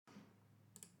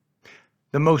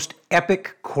the most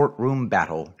epic courtroom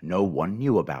battle no one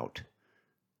knew about.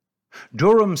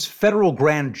 Durham's federal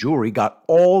grand jury got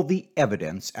all the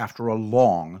evidence after a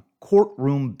long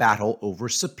courtroom battle over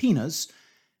subpoenas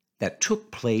that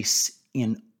took place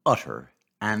in utter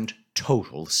and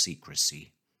total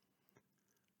secrecy.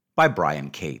 By Brian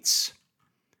Cates.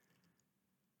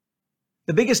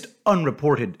 The biggest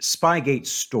unreported Spygate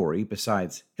story,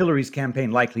 besides Hillary's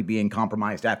campaign likely being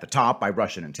compromised at the top by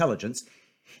Russian intelligence,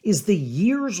 is the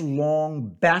years-long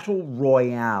battle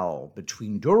royale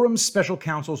between Durham's special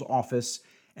counsel's office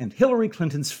and Hillary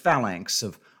Clinton's phalanx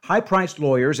of high-priced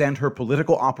lawyers and her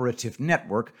political operative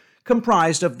network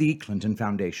comprised of the Clinton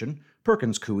Foundation,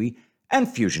 Perkins Coie,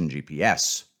 and Fusion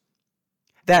GPS.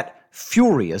 That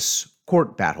furious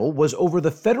court battle was over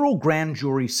the federal grand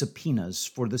jury subpoenas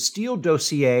for the Steele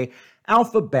dossier,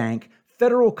 Alpha Bank,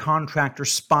 federal contractor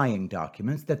spying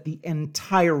documents that the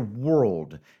entire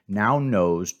world now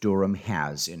knows Durham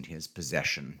has in his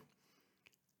possession.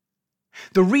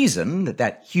 The reason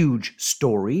that huge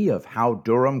story of how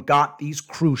Durham got these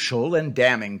crucial and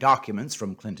damning documents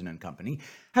from Clinton and Company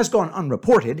has gone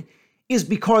unreported is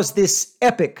because this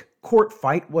epic court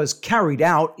fight was carried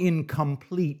out in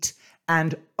complete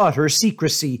and utter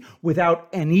secrecy, without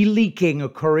any leaking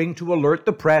occurring to alert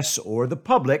the press or the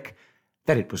public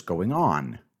that it was going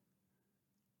on.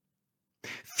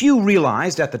 Few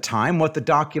realized at the time what the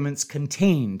documents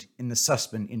contained in the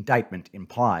Sussman indictment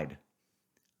implied.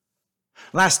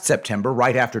 Last September,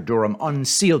 right after Durham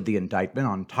unsealed the indictment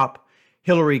on top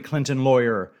Hillary Clinton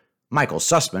lawyer Michael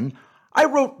Sussman, I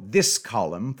wrote this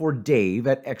column for Dave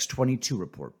at X22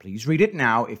 Report. Please read it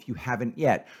now if you haven't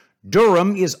yet.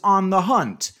 Durham is on the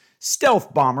hunt.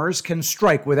 Stealth bombers can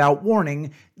strike without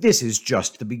warning. This is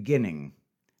just the beginning.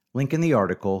 Link in the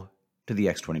article to the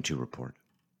X22 Report.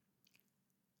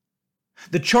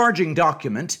 The charging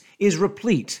document is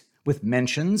replete with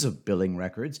mentions of billing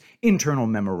records, internal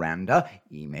memoranda,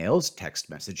 emails, text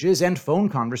messages, and phone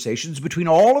conversations between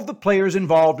all of the players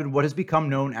involved in what has become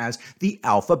known as the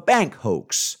Alpha Bank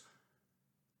hoax.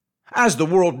 As the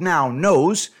world now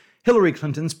knows, Hillary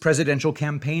Clinton's presidential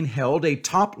campaign held a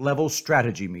top-level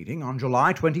strategy meeting on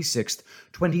July 26,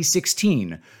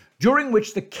 2016, during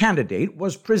which the candidate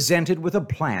was presented with a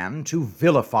plan to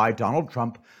vilify Donald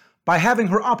Trump by having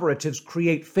her operatives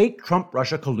create fake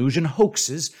Trump-Russia collusion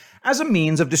hoaxes as a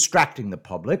means of distracting the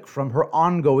public from her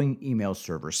ongoing email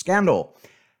server scandal.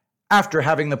 After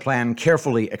having the plan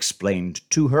carefully explained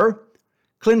to her,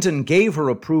 Clinton gave her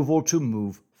approval to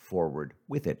move forward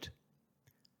with it.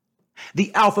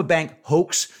 The Alpha Bank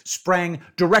hoax sprang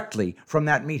directly from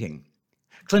that meeting.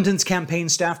 Clinton's campaign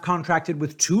staff contracted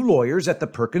with two lawyers at the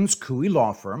Perkins Coie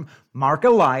law firm, Mark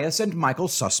Elias and Michael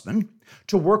Sussman,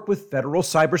 to work with federal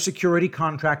cybersecurity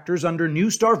contractors under New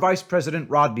Star Vice President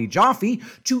Rodney Jaffe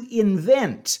to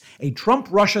invent a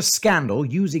Trump-Russia scandal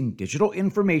using digital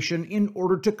information in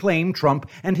order to claim Trump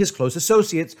and his close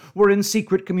associates were in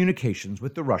secret communications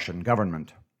with the Russian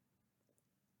government.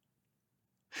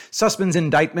 Sussman's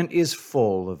indictment is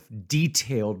full of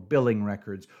detailed billing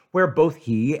records where both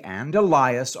he and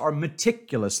Elias are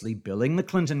meticulously billing the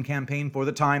Clinton campaign for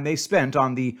the time they spent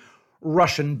on the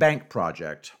Russian bank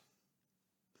project.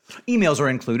 Emails are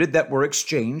included that were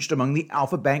exchanged among the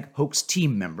Alpha Bank hoax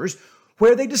team members,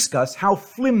 where they discuss how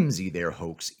flimsy their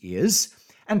hoax is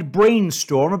and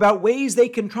brainstorm about ways they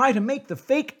can try to make the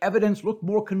fake evidence look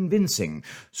more convincing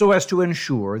so as to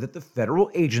ensure that the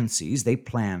federal agencies they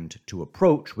planned to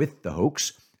approach with the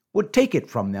hoax would take it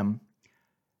from them.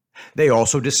 They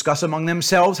also discuss among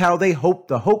themselves how they hope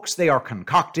the hoax they are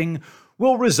concocting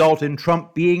will result in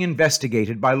Trump being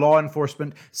investigated by law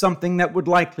enforcement, something that would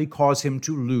likely cause him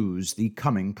to lose the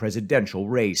coming presidential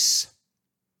race.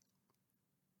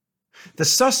 The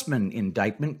Sussman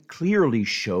indictment clearly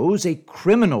shows a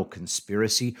criminal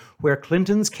conspiracy where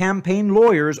Clinton's campaign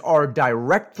lawyers are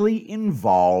directly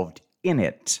involved in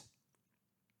it.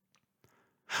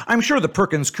 I'm sure the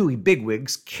Perkins Coie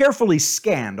bigwigs carefully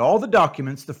scanned all the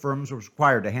documents the firms were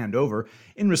required to hand over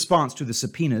in response to the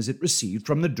subpoenas it received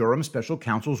from the Durham Special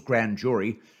Counsel's grand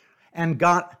jury and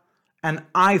got an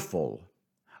eyeful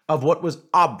of what was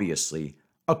obviously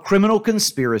a criminal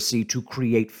conspiracy to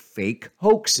create fake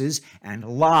hoaxes and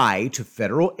lie to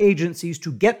federal agencies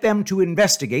to get them to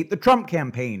investigate the Trump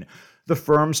campaign. The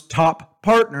firm's top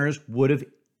partners would have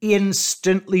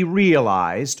instantly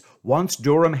realized once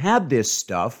Durham had this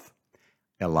stuff,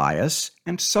 Elias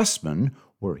and Sussman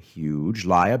were huge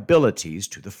liabilities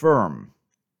to the firm.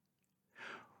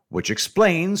 Which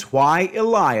explains why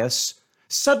Elias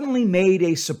suddenly made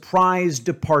a surprise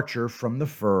departure from the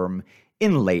firm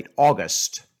in late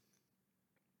August.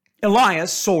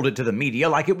 Elias sold it to the media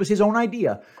like it was his own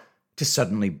idea. to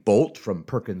suddenly bolt from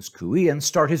Perkins Coie and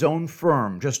start his own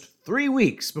firm just 3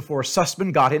 weeks before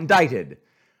Sussman got indicted.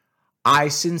 I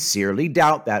sincerely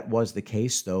doubt that was the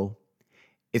case, though.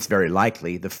 It's very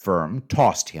likely the firm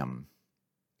tossed him.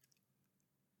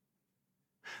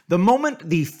 The moment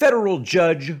the federal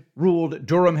judge ruled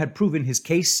Durham had proven his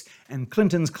case and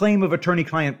Clinton's claim of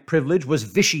attorney-client privilege was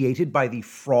vitiated by the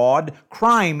fraud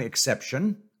crime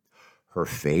exception, her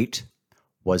fate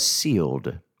was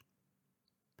sealed.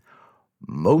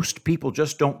 Most people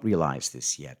just don't realize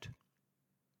this yet.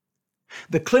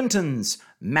 The Clintons'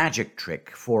 magic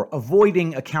trick for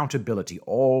avoiding accountability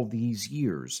all these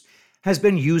years has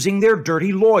been using their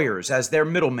dirty lawyers as their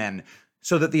middlemen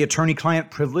so that the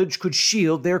attorney-client privilege could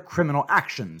shield their criminal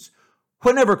actions.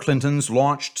 Whenever Clintons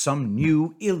launched some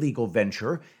new illegal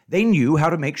venture, they knew how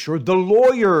to make sure the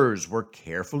lawyers were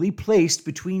carefully placed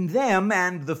between them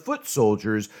and the foot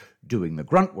soldiers doing the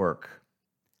grunt work.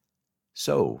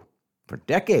 So, for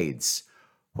decades,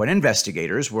 when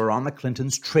investigators were on the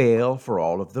Clintons' trail for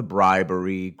all of the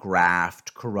bribery,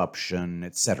 graft, corruption,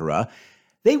 etc.,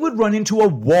 they would run into a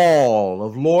wall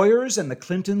of lawyers, and the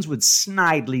Clintons would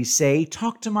snidely say,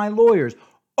 "Talk to my lawyers."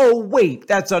 "Oh, wait,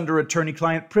 that's under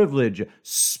attorney-client privilege."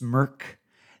 Smirk.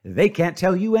 They can't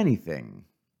tell you anything.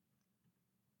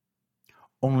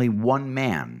 Only one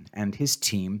man and his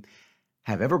team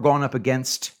have ever gone up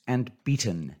against and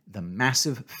beaten the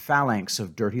massive phalanx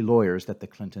of dirty lawyers that the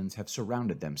Clintons have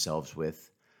surrounded themselves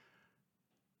with.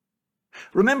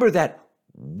 Remember that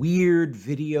weird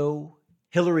video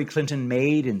Hillary Clinton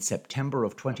made in September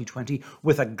of 2020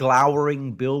 with a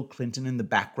glowering Bill Clinton in the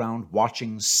background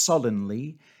watching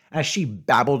sullenly as she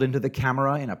babbled into the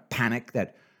camera in a panic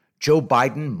that Joe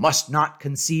Biden must not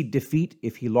concede defeat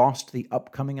if he lost the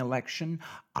upcoming election?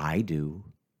 I do.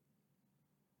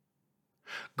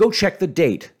 Go check the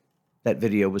date that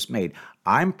video was made.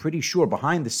 I'm pretty sure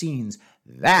behind the scenes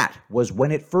that was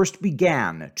when it first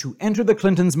began to enter the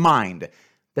Clintons' mind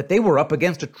that they were up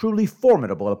against a truly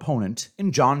formidable opponent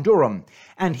in John Durham,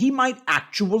 and he might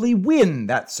actually win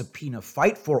that subpoena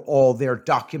fight for all their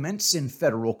documents in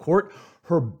federal court.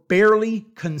 Her barely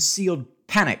concealed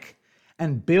panic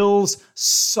and Bill's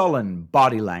sullen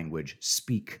body language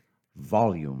speak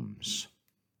volumes.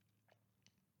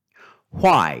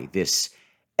 Why this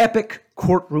epic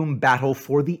courtroom battle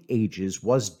for the ages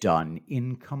was done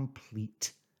in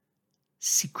complete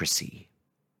secrecy.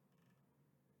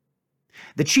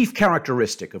 The chief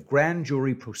characteristic of grand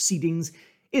jury proceedings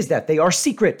is that they are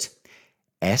secret.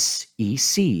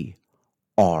 S-E-C-R-E-T.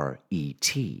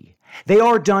 They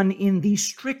are done in the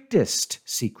strictest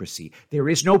secrecy. There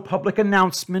is no public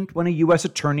announcement when a U.S.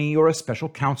 attorney or a special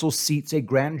counsel seats a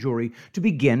grand jury to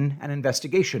begin an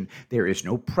investigation. There is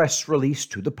no press release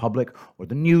to the public or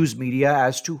the news media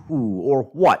as to who or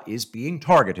what is being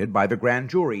targeted by the grand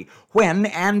jury. When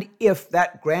and if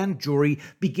that grand jury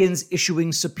begins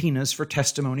issuing subpoenas for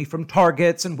testimony from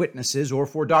targets and witnesses or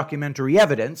for documentary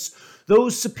evidence,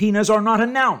 those subpoenas are not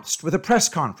announced with a press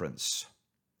conference.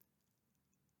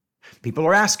 People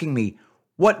are asking me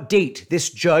what date this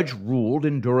judge ruled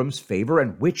in Durham's favor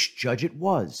and which judge it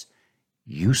was.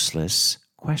 Useless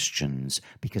questions,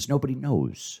 because nobody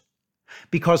knows.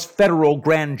 Because federal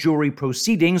grand jury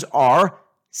proceedings are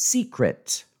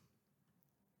secret.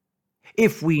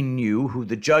 If we knew who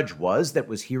the judge was that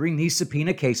was hearing these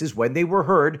subpoena cases when they were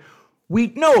heard,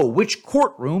 we'd know which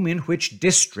courtroom, in which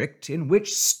district, in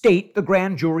which state the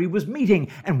grand jury was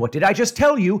meeting. And what did I just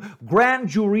tell you? Grand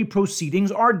jury proceedings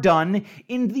are done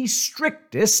in the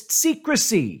strictest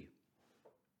secrecy.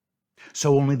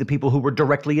 So only the people who were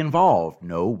directly involved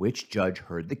know which judge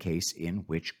heard the case in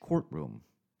which courtroom.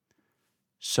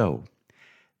 So,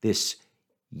 this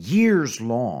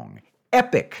years-long,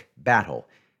 epic battle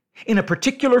in a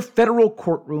particular federal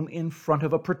courtroom in front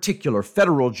of a particular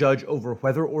federal judge over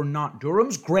whether or not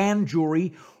Durham's grand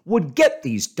jury would get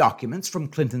these documents from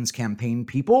Clinton's campaign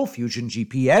people, Fusion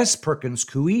GPS, Perkins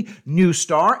Coie, New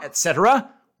Star,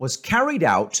 etc., was carried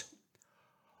out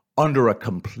under a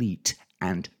complete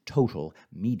and total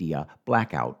media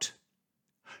blackout.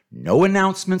 No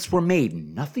announcements were made,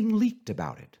 nothing leaked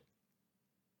about it.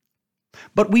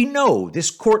 But we know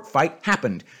this court fight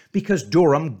happened because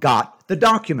Durham got the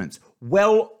documents,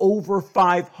 well over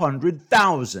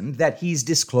 500,000 that he's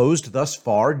disclosed thus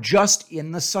far just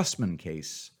in the Sussman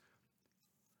case.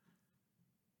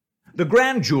 The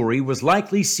grand jury was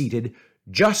likely seated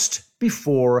just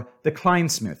before the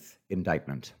Kleinsmith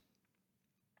indictment.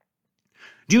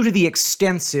 Due to the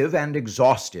extensive and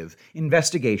exhaustive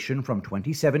investigation from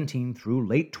 2017 through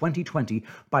late 2020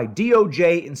 by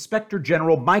DOJ Inspector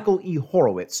General Michael E.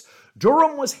 Horowitz,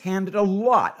 Durham was handed a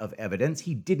lot of evidence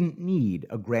he didn't need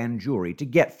a grand jury to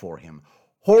get for him.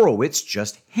 Horowitz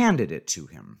just handed it to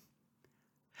him.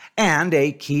 And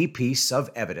a key piece of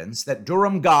evidence that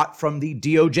Durham got from the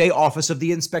DOJ Office of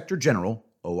the Inspector General,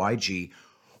 OIG,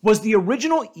 was the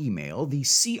original email the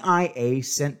CIA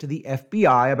sent to the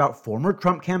FBI about former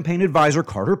Trump campaign advisor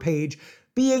Carter Page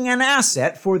being an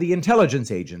asset for the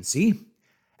intelligence agency,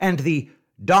 and the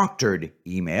doctored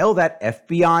email that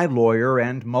FBI lawyer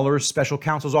and Mueller's special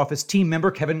counsel's office team member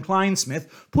Kevin Kleinsmith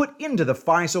put into the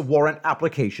FISA warrant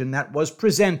application that was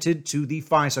presented to the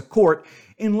FISA court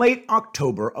in late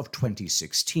October of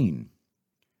 2016.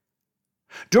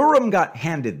 Durham got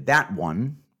handed that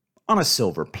one on a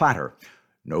silver platter.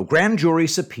 No grand jury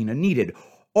subpoena needed.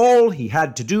 All he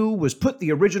had to do was put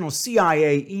the original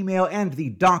CIA email and the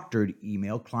doctored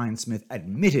email Kleinsmith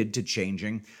admitted to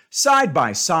changing side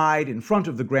by side in front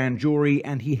of the grand jury,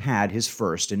 and he had his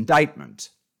first indictment.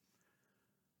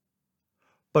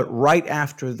 But right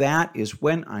after that is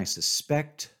when I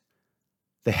suspect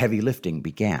the heavy lifting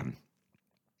began.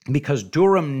 Because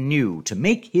Durham knew to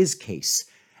make his case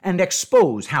and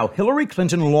expose how Hillary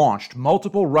Clinton launched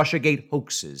multiple Russiagate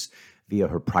hoaxes via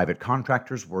her private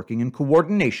contractors working in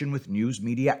coordination with news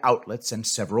media outlets and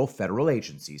several federal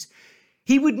agencies,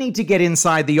 he would need to get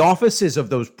inside the offices of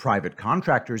those private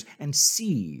contractors and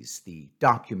seize the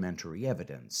documentary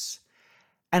evidence.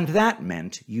 And that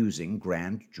meant using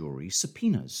grand jury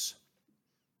subpoenas.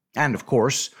 And of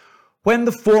course, when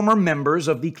the former members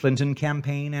of the Clinton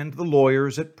campaign and the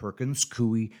lawyers at Perkins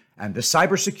Coie and the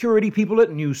cybersecurity people at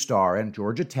Newstar and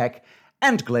Georgia Tech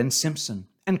and Glenn Simpson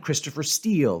and Christopher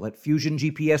Steele at Fusion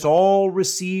GPS all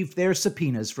received their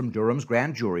subpoenas from Durham's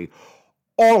grand jury,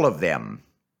 all of them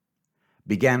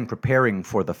began preparing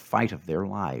for the fight of their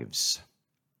lives.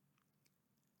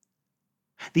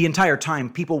 The entire time,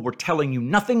 people were telling you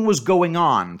nothing was going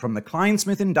on from the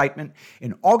Kleinsmith indictment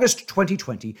in August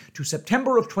 2020 to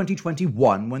September of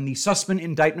 2021, when the Sussman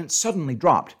indictment suddenly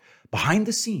dropped behind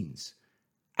the scenes,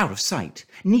 out of sight,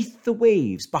 'neath the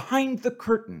waves, behind the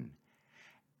curtain.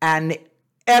 An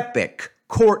epic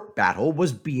court battle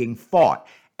was being fought,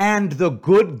 and the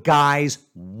good guys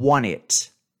won it.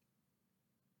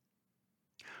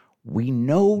 We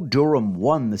know Durham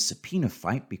won the subpoena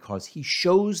fight because he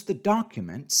shows the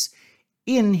documents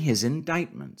in his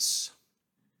indictments.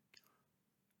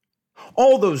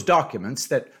 All those documents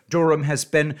that Durham has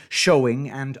been showing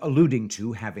and alluding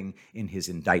to having in his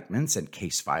indictments and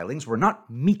case filings were not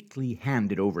meekly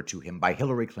handed over to him by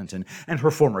Hillary Clinton and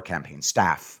her former campaign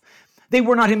staff. They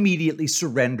were not immediately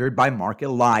surrendered by Mark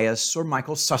Elias or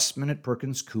Michael Sussman at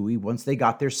Perkins Coie once they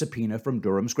got their subpoena from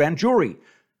Durham's grand jury.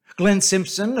 Glenn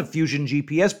Simpson of Fusion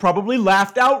GPS probably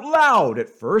laughed out loud at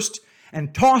first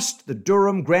and tossed the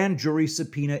Durham grand jury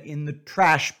subpoena in the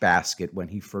trash basket when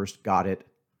he first got it.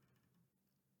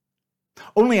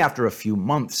 Only after a few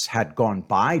months had gone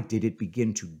by did it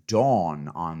begin to dawn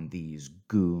on these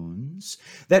goons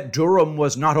that Durham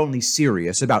was not only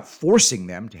serious about forcing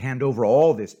them to hand over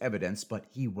all this evidence, but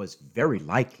he was very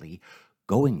likely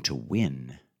going to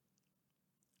win.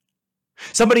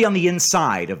 Somebody on the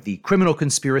inside of the criminal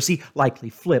conspiracy likely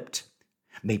flipped.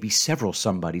 Maybe several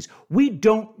somebodies. We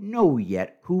don't know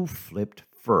yet who flipped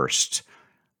first.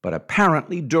 But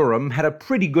apparently Durham had a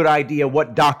pretty good idea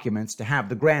what documents to have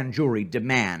the grand jury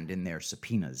demand in their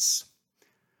subpoenas.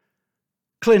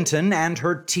 Clinton and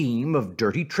her team of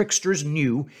dirty tricksters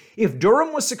knew if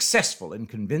Durham was successful in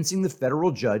convincing the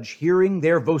federal judge hearing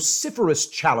their vociferous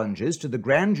challenges to the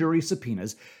grand jury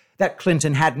subpoenas that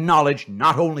Clinton had knowledge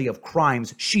not only of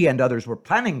crimes she and others were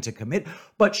planning to commit,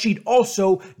 but she'd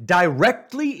also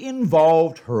directly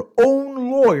involved her own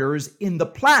lawyers in the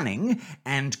planning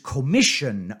and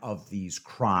commission of these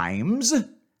crimes.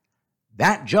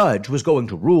 That judge was going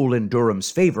to rule in Durham's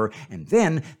favor, and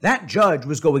then that judge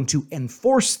was going to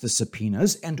enforce the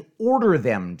subpoenas and order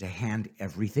them to hand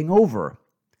everything over.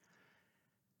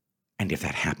 And if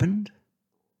that happened,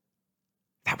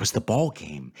 that was the ball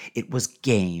game. It was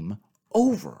game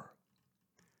over.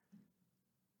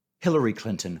 Hillary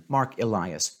Clinton, Mark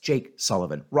Elias, Jake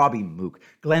Sullivan, Robbie Mook,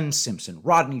 Glenn Simpson,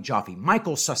 Rodney Joffe,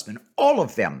 Michael Sussman, all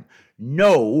of them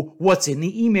know what's in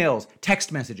the emails,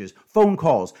 text messages, phone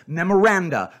calls,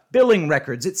 memoranda, billing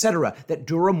records, etc., that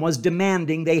Durham was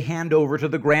demanding they hand over to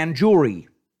the grand jury.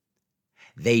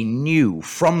 They knew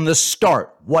from the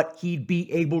start what he'd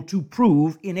be able to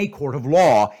prove in a court of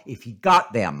law if he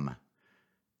got them.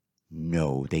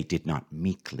 No, they did not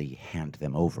meekly hand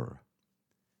them over.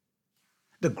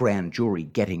 The grand jury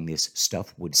getting this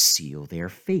stuff would seal their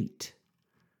fate.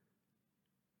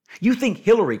 You think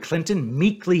Hillary Clinton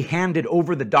meekly handed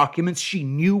over the documents she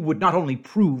knew would not only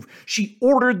prove she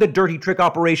ordered the dirty trick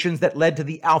operations that led to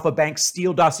the Alpha Bank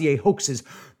Steele dossier hoaxes,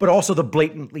 but also the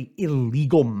blatantly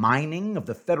illegal mining of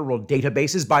the federal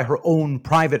databases by her own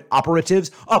private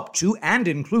operatives, up to and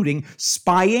including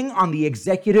spying on the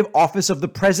executive office of the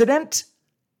president?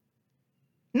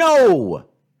 No!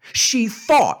 She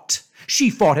fought. She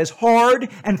fought as hard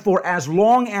and for as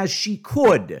long as she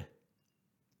could.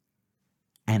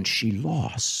 And she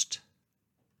lost.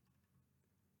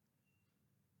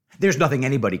 There's nothing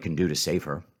anybody can do to save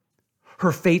her.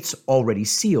 Her fate's already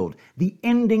sealed. The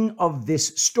ending of this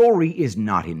story is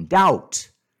not in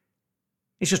doubt.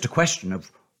 It's just a question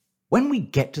of when we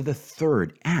get to the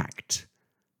third act.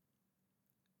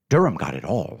 Durham got it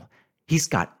all. He's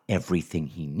got everything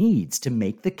he needs to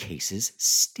make the cases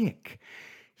stick.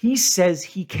 He says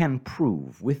he can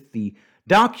prove with the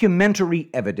documentary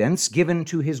evidence given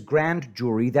to his grand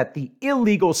jury that the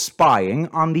illegal spying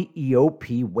on the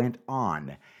EOP went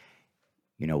on.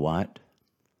 You know what?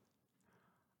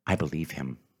 I believe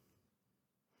him.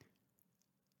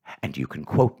 And you can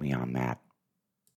quote me on that.